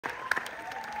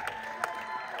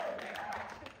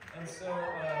And so,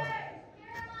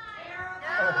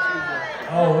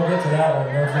 oh, we'll get to that one.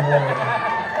 Don't you worry.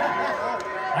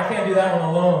 I can't do that one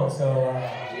alone, so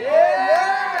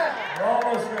we're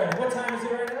almost ready. What time is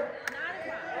it right now?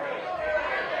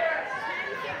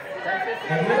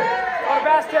 10:50. Quarter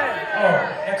past 10. Oh,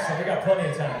 excellent. We got plenty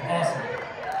of time. Awesome.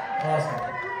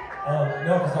 Awesome.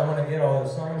 No, because I want to get all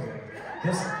those songs in.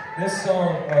 This song,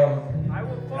 I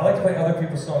like to play other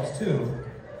people's songs too,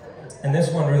 and this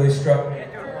one really struck me.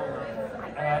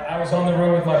 I was on the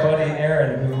road with my buddy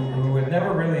Aaron, who had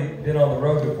never really been on the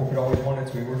road before, but always wanted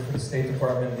to. He worked for the State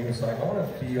Department, and he was like, I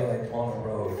want to be like on the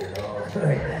road, you know.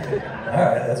 Like, all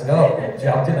right, let's go. We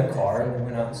jumped in a car and we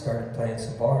went out and started playing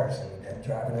some bars and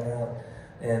driving around.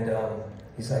 And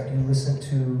he's like, you listen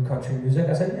to country music?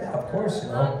 I said, yeah, of course, you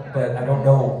know, but I don't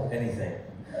know anything.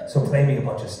 So play me a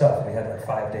bunch of stuff. We had like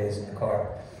 5 days in the car.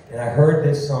 And I heard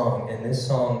this song, and this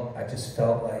song, I just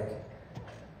felt like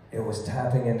it was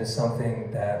tapping into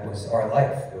something that was our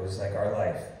life. It was like our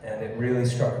life. And it really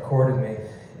struck a chord with me.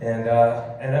 And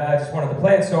I just wanted to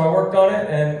play it, so I worked on it,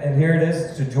 and here it is.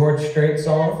 It's a George Strait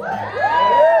song.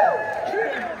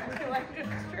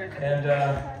 And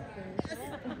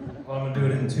well, I'm gonna do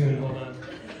it in tune, hold on.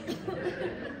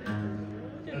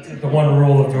 That's like the one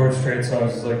rule of George Strait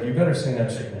songs is like, you better sing that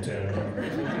shit in tune.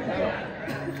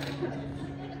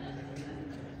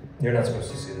 You're not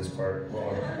supposed to see this part.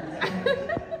 Well,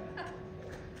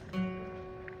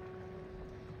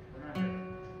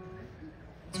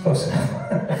 it's close enough.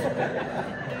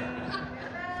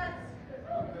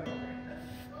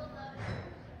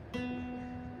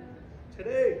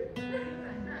 Today.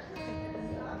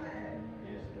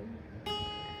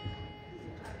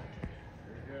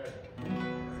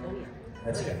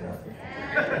 That's good enough.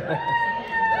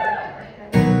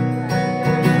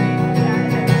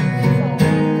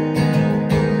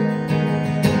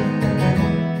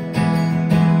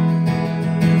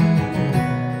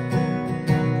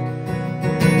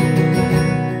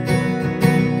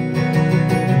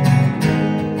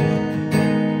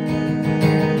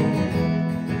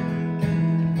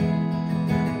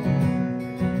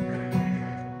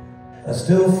 I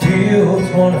still feel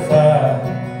 25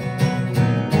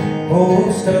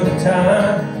 most of the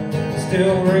time.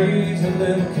 Still raise a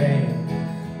little cane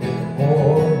with the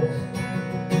boys.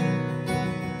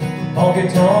 Honky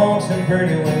tonks and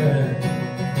pretty women,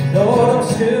 Lord, I'm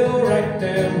still right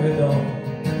there with them,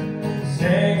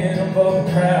 singing above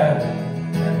the crowd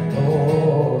and the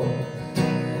noise.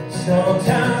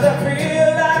 Sometimes I feel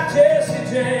like Jesse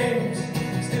James,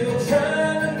 still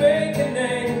trying to make a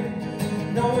name,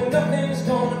 knowing nothing's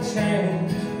gonna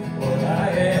change what I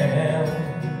am.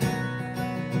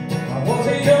 I was a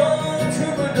young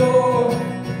troubadour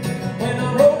when I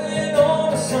wrote it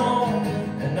on a song,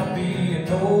 and I'll be an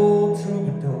old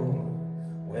troubadour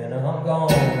when I'm gone.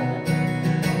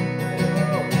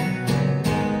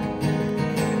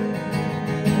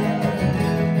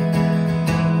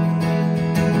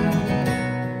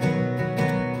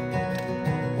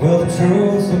 Well, the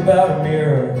truth about a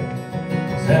mirror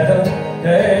is that a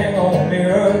dang old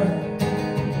mirror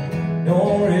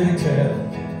don't really tell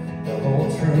the whole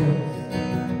truth.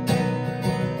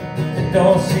 It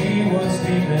don't see what's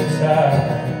deep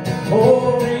inside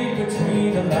or read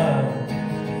between the lines,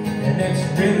 and it's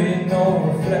really no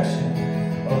reflection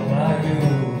of my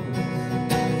youth.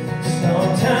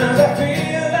 Sometimes I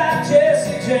feel like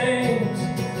Jesse James,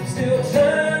 still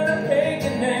trying to make a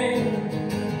name,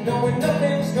 knowing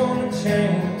nothing's gonna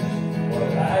change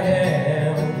what I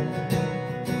am.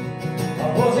 I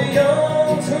was a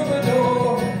young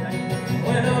troubadour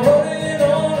when I wrote it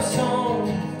on a song,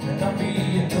 and I'll be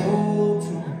an old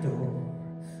troubadour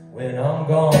when I'm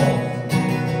gone.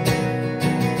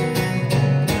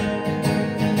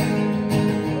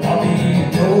 I'll be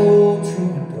an old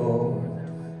troubadour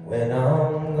when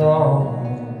I'm gone.